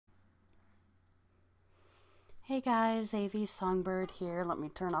Hey guys, avsongbird here. Let me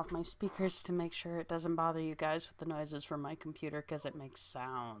turn off my speakers to make sure it doesn't bother you guys with the noises from my computer because it makes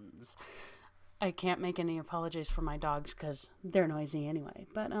sounds. I can't make any apologies for my dogs because they're noisy anyway.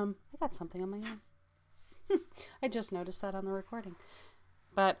 But I got something on my own. I just noticed that on the recording.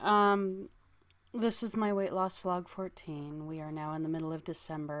 But this is my weight loss vlog 14. We are now in the middle of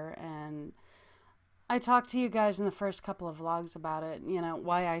December, and I talked to you guys in the first couple of vlogs about it,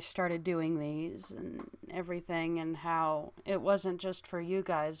 why I started doing these and everything, and how it wasn't just for you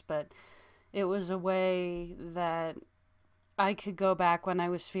guys, but it was a way that I could go back when I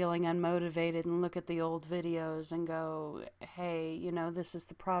was feeling unmotivated and look at the old videos and go, hey, this is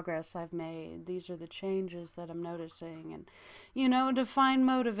the progress I've made. These are the changes that I'm noticing. And, to find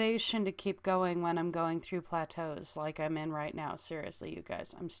motivation to keep going when I'm going through plateaus like I'm in right now. Seriously, you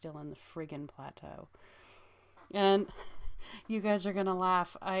guys, I'm still in the friggin' plateau. And you guys are going to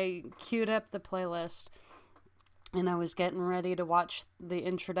laugh. I queued up the playlist and I was getting ready to watch the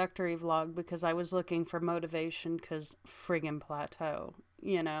introductory vlog because I was looking for motivation because friggin' plateau,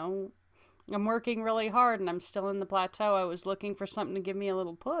 I'm working really hard and I'm still in the plateau. I was looking for something to give me a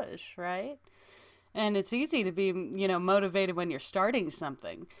little push, right? And it's easy to be, motivated when you're starting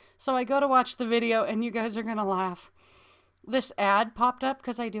something. So I go to watch the video and you guys are going to laugh. This ad popped up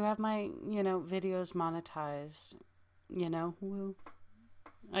because I do have my, videos monetized, woo.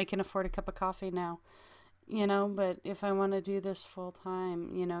 I can afford a cup of coffee now. But if I want to do this full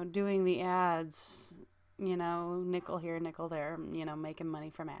time, doing the ads, nickel here, nickel there, making money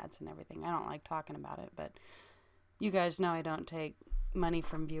from ads and everything. I don't like talking about it, but you guys know I don't take money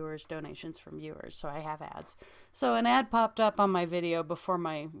from viewers, donations from viewers, so I have ads. So an ad popped up on my video before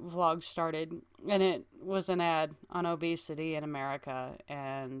my vlog started, and it was an ad on obesity in America,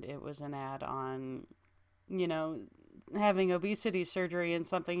 and it was an ad on, having obesity surgery and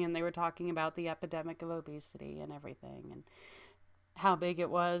something, and they were talking about the epidemic of obesity and everything, and how big it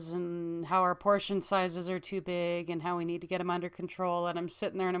was, and how our portion sizes are too big, and how we need to get them under control. And I'm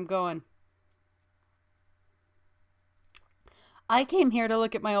sitting there and I'm going, I came here to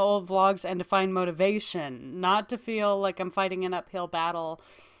look at my old vlogs and to find motivation, not to feel like I'm fighting an uphill battle,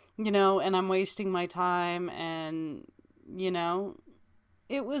 and I'm wasting my time. And,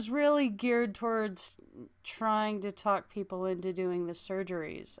 it was really geared towards trying to talk people into doing the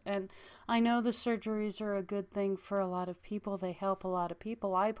surgeries. And I know the surgeries are a good thing for a lot of people. They help a lot of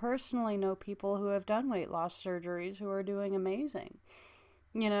people. I personally know people who have done weight loss surgeries who are doing amazing,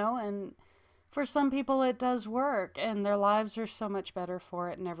 and for some people it does work and their lives are so much better for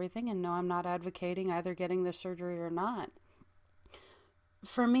it and everything. And no, I'm not advocating either getting the surgery or not.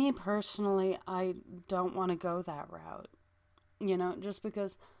 For me personally, I don't want to go that route. Just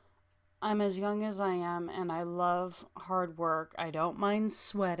because I'm as young as I am and I love hard work. I don't mind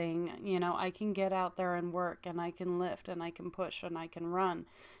sweating. I can get out there and work and I can lift and I can push and I can run.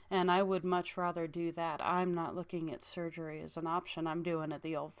 And I would much rather do that. I'm not looking at surgery as an option. I'm doing it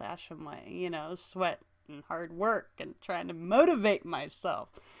the old-fashioned way, sweat and hard work and trying to motivate myself.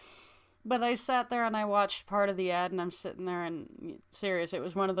 But I sat there and I watched part of the ad and I'm sitting there and serious, it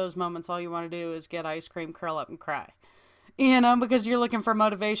was one of those moments all you want to do is get ice cream, curl up and cry. Because you're looking for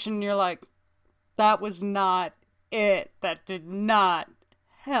motivation and you're like, that was not it. That did not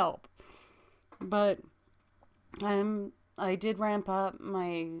help. But I did ramp up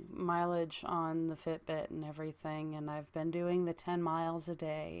my mileage on the Fitbit and everything, and I've been doing the 10 miles a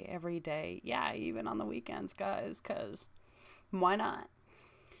day, every day. Yeah, even on the weekends, guys, because why not?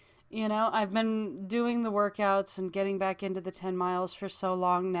 I've been doing the workouts and getting back into the 10 miles for so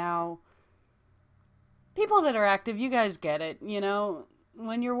long now. People that are active, you guys get it,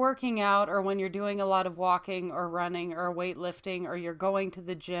 when you're working out or when you're doing a lot of walking or running or weightlifting or you're going to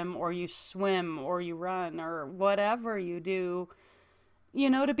the gym or you swim or you run or whatever you do,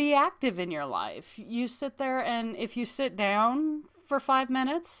 to be active in your life. You sit there and if you sit down for 5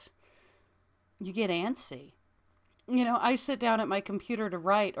 minutes, you get antsy. I sit down at my computer to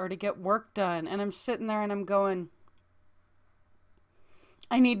write or to get work done and I'm sitting there and I'm going,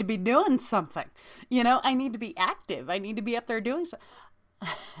 I need to be doing something. I need to be active. I need to be up there doing something.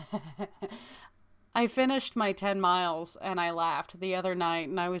 I finished my 10 miles and I laughed the other night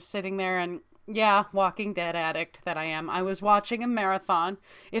and I was sitting there and yeah, Walking Dead addict that I am. I was watching a marathon.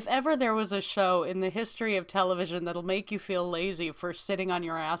 If ever there was a show in the history of television that'll make you feel lazy for sitting on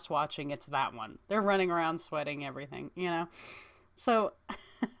your ass watching, it's that one. They're running around sweating everything, So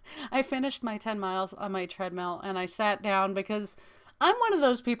I finished my 10 miles on my treadmill and I sat down because I'm one of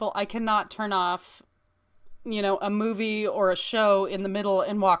those people, I cannot turn off, a movie or a show in the middle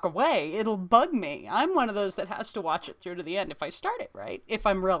and walk away. It'll bug me. I'm one of those that has to watch it through to the end if I start it, right? If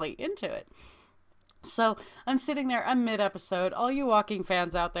I'm really into it. So I'm sitting there, I'm mid episode. All you walking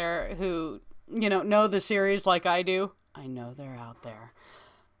fans out there who, know the series like I do, I know they're out there.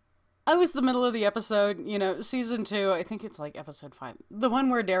 I was the middle of the episode, season 2, I think it's like episode 5. The one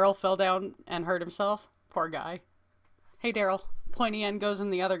where Daryl fell down and hurt himself. Poor guy. Hey, Daryl. Pointy end goes in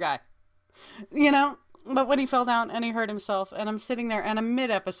the other guy. But when he fell down and he hurt himself, and I'm sitting there and I'm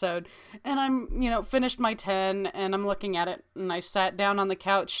mid-episode, and I'm, finished my 10, and I'm looking at it, and I sat down on the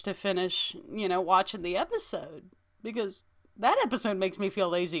couch to finish, watching the episode. Because that episode makes me feel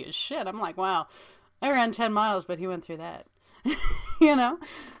lazy as shit. I'm like, wow, I ran 10 miles, but he went through that.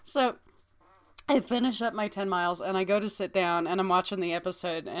 So I finish up my 10 miles, and I go to sit down, and I'm watching the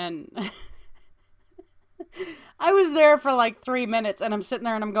episode, and I was there for like 3 minutes, and I'm sitting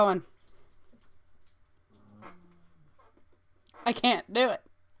there, and I'm going, I can't do it.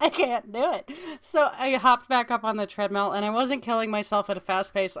 I can't do it. So I hopped back up on the treadmill, and I wasn't killing myself at a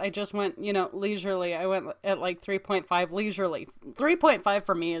fast pace. I just went, leisurely. I went at like 3.5 leisurely. 3.5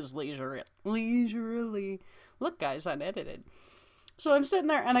 for me is leisurely. Look, guys, unedited. So I'm sitting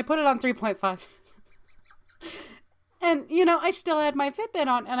there, and I put it on 3.5. And, I still had my Fitbit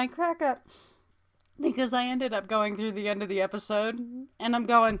on, and I crack up because I ended up going through the end of the episode, and I'm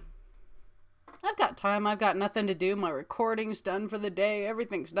going, I've got time. I've got nothing to do. My recording's done for the day.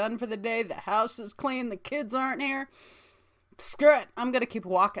 Everything's done for the day. The house is clean. The kids aren't here. Screw it. I'm going to keep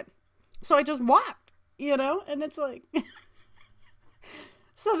walking. So I just walked, and it's like...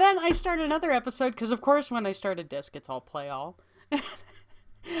 So then I start another episode because, of course, when I start a disc, it's all play all.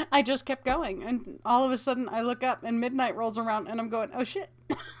 I just kept going. And all of a sudden, I look up and midnight rolls around and I'm going, oh, shit.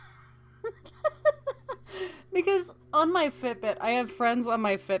 Because on my Fitbit, I have friends on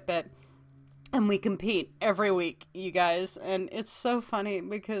my Fitbit. And we compete every week, you guys. And it's so funny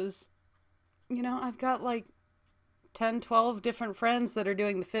because, I've got like 10, 12 different friends that are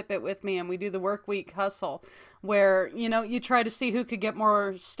doing the Fitbit with me. And we do the work week hustle where, you try to see who could get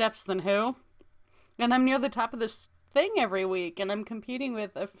more steps than who. And I'm near the top of this thing every week. And I'm competing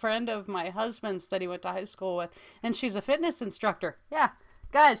with a friend of my husband's that he went to high school with. And she's a fitness instructor. Yeah,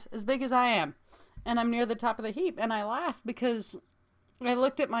 guys, as big as I am. And I'm near the top of the heap. And I laugh because... I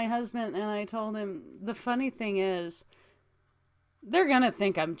looked at my husband and I told him, the funny thing is, they're going to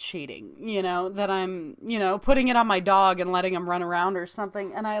think I'm cheating, that I'm, putting it on my dog and letting him run around or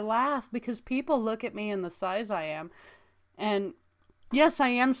something. And I laugh because people look at me in the size I am. And yes, I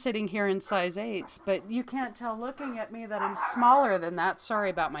am sitting here in size 8s, but you can't tell looking at me that I'm smaller than that.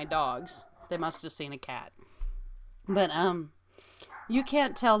 Sorry about my dogs. They must have seen a cat. But, you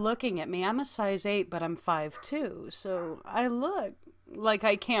can't tell looking at me. I'm a size 8, but I'm 5'2". So I look like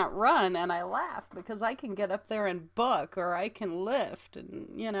I can't run, and I laugh because I can get up there and book, or I can lift,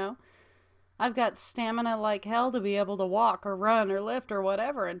 and I've got stamina like hell to be able to walk or run or lift or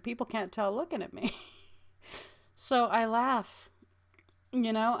whatever, and people can't tell looking at me. So I laugh.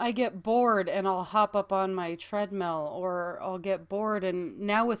 I get bored and I'll hop up on my treadmill, or I'll get bored, and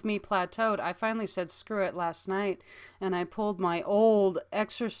now with me plateaued, I finally said screw it last night, and I pulled my old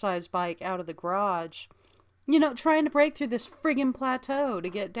exercise bike out of the garage. Trying to break through this friggin' plateau to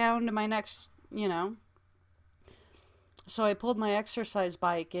get down to my next, So I pulled my exercise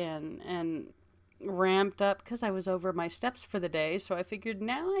bike in and ramped up because I was over my steps for the day. So I figured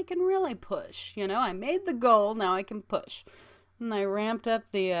now I can really push. I made the goal. Now I can push. And I ramped up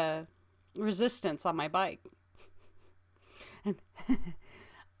the resistance on my bike. And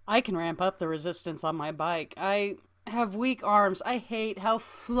I can ramp up the resistance on my bike. I have weak arms. I hate how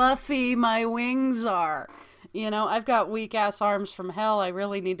fluffy my wings are. I've got weak-ass arms from hell. I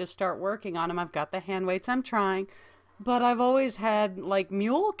really need to start working on them. I've got the hand weights. I'm trying. But I've always had, like,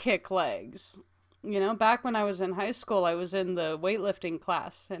 mule kick legs. Back when I was in high school, I was in the weightlifting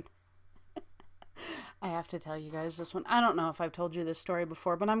class. And I have to tell you guys this one. I don't know if I've told you this story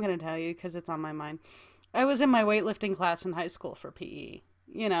before, but I'm going to tell you because it's on my mind. I was in my weightlifting class in high school for PE.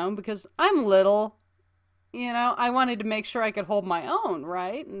 Because I'm little. I wanted to make sure I could hold my own,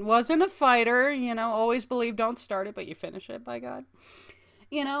 right? And wasn't a fighter, always believe don't start it, but you finish it, by God.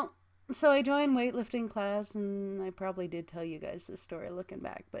 So I joined weightlifting class, and I probably did tell you guys this story looking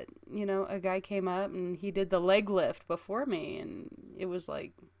back, but, a guy came up, and he did the leg lift before me, and it was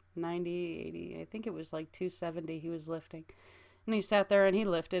like 90, 80, I think it was like 270 he was lifting. And he sat there, and he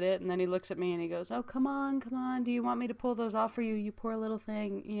lifted it, and then he looks at me, and he goes, oh, come on, do you want me to pull those off for you, you poor little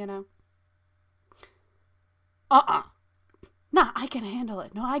thing, No, I can handle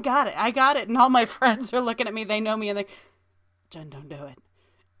it. No, I got it. And all my friends are looking at me. They know me and they, Jen, don't do it.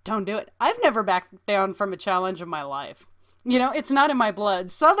 Don't do it. I've never backed down from a challenge in my life. It's not in my blood.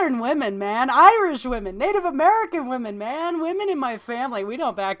 Southern women, man. Irish women. Native American women, man. Women in my family. We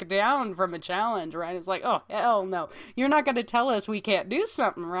don't back down from a challenge, right? It's like, oh, hell no. You're not going to tell us we can't do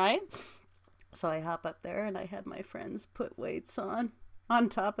something, right? So I hop up there and I had my friends put weights on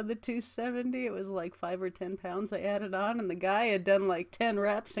top of the 270. It was like 5 or 10 pounds I added on, and the guy had done like 10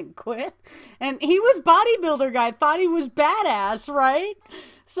 reps and quit. And he was bodybuilder guy, thought he was badass, right?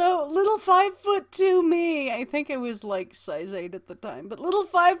 So little 5'2" me, I think it was like size 8 at the time, but little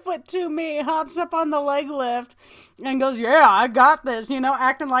 5'2" me hops up on the leg lift and goes, yeah, I got this,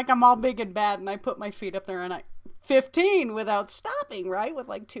 acting like I'm all big and bad. And I put my feet up there and 15 without stopping, right? With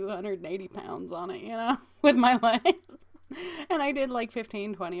like 280 pounds on it, with my legs. And I did like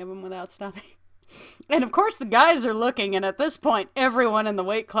 15, 20 of them without stopping. And of course the guys are looking, and at this point, everyone in the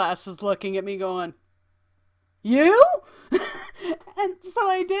weight class is looking at me going, you? And so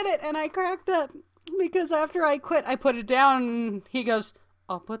I did it, and I cracked up, because after I quit, I put it down, and he goes,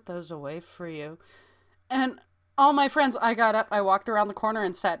 I'll put those away for you. And all my friends, I got up, I walked around the corner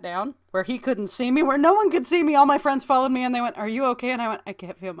and sat down where he couldn't see me, where no one could see me. All my friends followed me, and they went, are you okay? And I went, I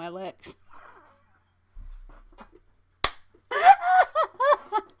can't feel my legs.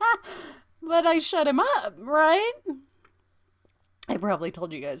 But I shut him up, right? I probably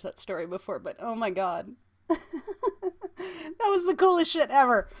told you guys that story before, but oh my God. That was the coolest shit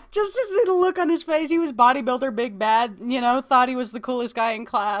ever. Just to see the look on his face. He was bodybuilder, big bad, thought he was the coolest guy in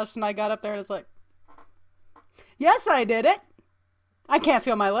class. And I got up there and it's like, yes, I did it. I can't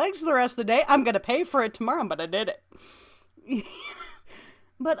feel my legs the rest of the day. I'm going to pay for it tomorrow, but I did it.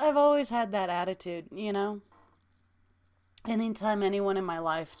 But I've always had that attitude, Anytime anyone in my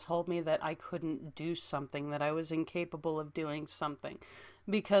life told me that I couldn't do something, that I was incapable of doing something,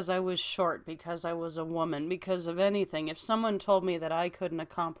 because I was short, because I was a woman, because of anything, if someone told me that I couldn't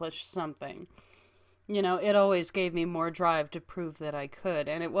accomplish something, it always gave me more drive to prove that I could.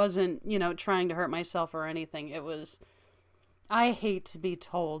 And it wasn't, trying to hurt myself or anything. It was, I hate to be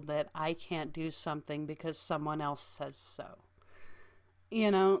told that I can't do something because someone else says so.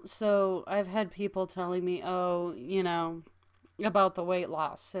 So I've had people telling me, oh, about the weight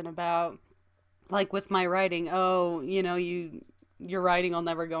loss, and about, like with my writing, oh, your writing will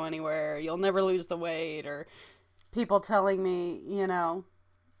never go anywhere, you'll never lose the weight, or people telling me,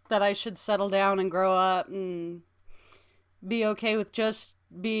 that I should settle down and grow up and be okay with just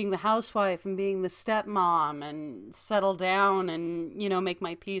being the housewife and being the stepmom and settle down and, make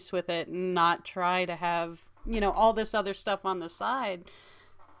my peace with it and not try to have, all this other stuff on the side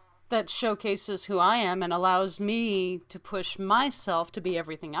that showcases who I am and allows me to push myself to be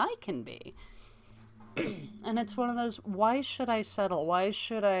everything I can be. And it's one of those, why should I settle? Why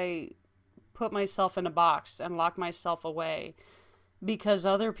should I put myself in a box and lock myself away because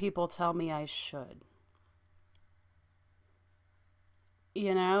other people tell me I should?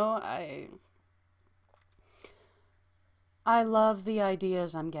 I love the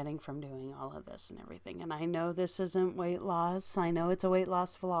ideas I'm getting from doing all of this and everything. And I know this isn't weight loss. I know it's a weight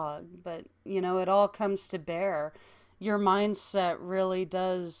loss vlog. But, it all comes to bear. Your mindset really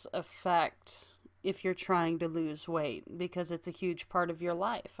does affect if you're trying to lose weight, because it's a huge part of your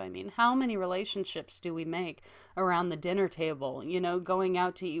life. I mean, how many relationships do we make around the dinner table? Going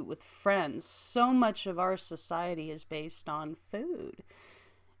out to eat with friends. So much of our society is based on food.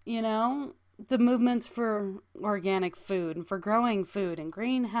 The movements for organic food and for growing food and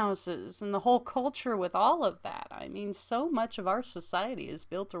greenhouses and the whole culture with all of that. I mean, so much of our society is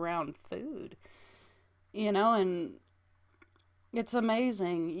built around food, and it's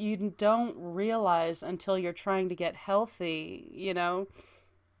amazing. You don't realize until you're trying to get healthy,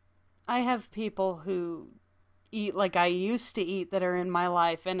 I have people who eat like I used to eat that are in my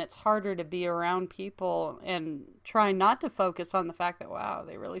life, and it's harder to be around people and try not to focus on the fact that, wow,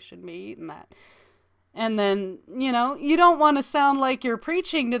 they really shouldn't be eating that. And then, you don't want to sound like you're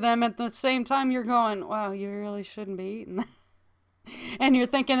preaching to them at the same time you're going, wow, you really shouldn't be eating that. And you're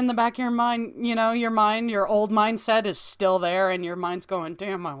thinking in the back of your mind, your old mindset is still there, and your mind's going,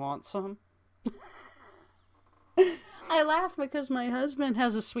 damn, I want some. I laugh because my husband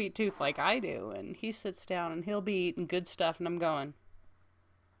has a sweet tooth like I do, and he sits down and he'll be eating good stuff, and I'm going,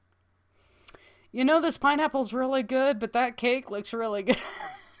 this pineapple's really good, but that cake looks really good.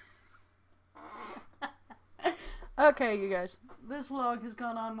 Okay, you guys, this vlog has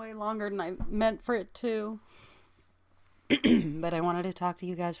gone on way longer than I meant for it to. But I wanted to talk to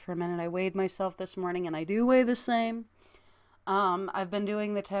you guys for a minute. I weighed myself this morning, and I do weigh the same. I've been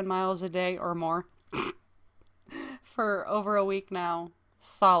doing the 10 miles a day or more for over a week now.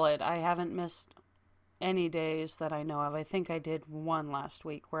 Solid. I haven't missed any days that I know of. I think I did one last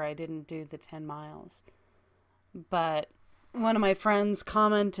week where I didn't do the 10 miles. But One of my friends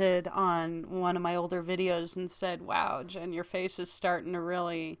commented on one of my older videos and said, "Wow, Jen, your face is starting to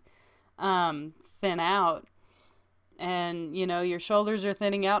really thin out. And, your shoulders are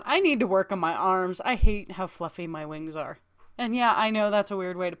thinning out. I need to work on my arms. I hate how fluffy my wings are." And yeah, I know that's a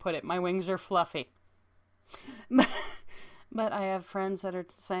weird way to put it. My wings are fluffy. But I have friends that are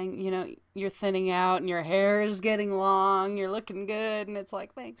saying, you're thinning out and your hair is getting long, you're looking good. And it's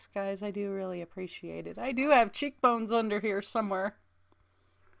like, thanks, guys. I do really appreciate it. I do have cheekbones under here somewhere.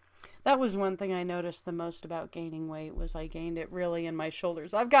 That was one thing I noticed the most about gaining weight was I gained it really in my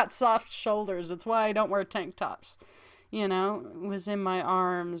shoulders. I've got soft shoulders. It's why I don't wear tank tops. It was in my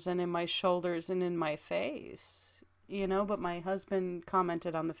arms and in my shoulders and in my face. But my husband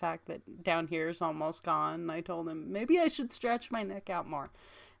commented on the fact that down here is almost gone. And I told him maybe I should stretch my neck out more.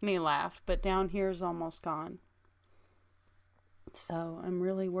 And he laughed, but down here is almost gone. So I'm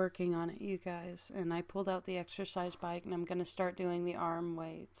really working on it, you guys. And I pulled out the exercise bike and I'm going to start doing the arm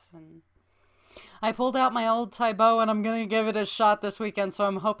weights. And I pulled out my old Taibo and I'm going to give it a shot this weekend. So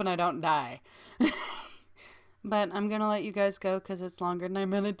I'm hoping I don't die. But I'm going to let you guys go because it's longer than I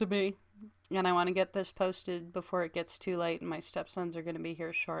meant it to be. And I want to get this posted before it gets too late. And my stepsons are going to be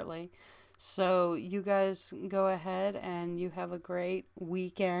here shortly. So you guys go ahead and you have a great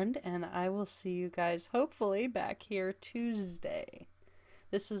weekend. And I will see you guys hopefully back here Tuesday.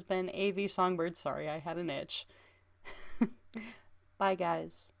 This has been AV Songbird. Sorry, I had an itch. Bye,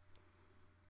 guys.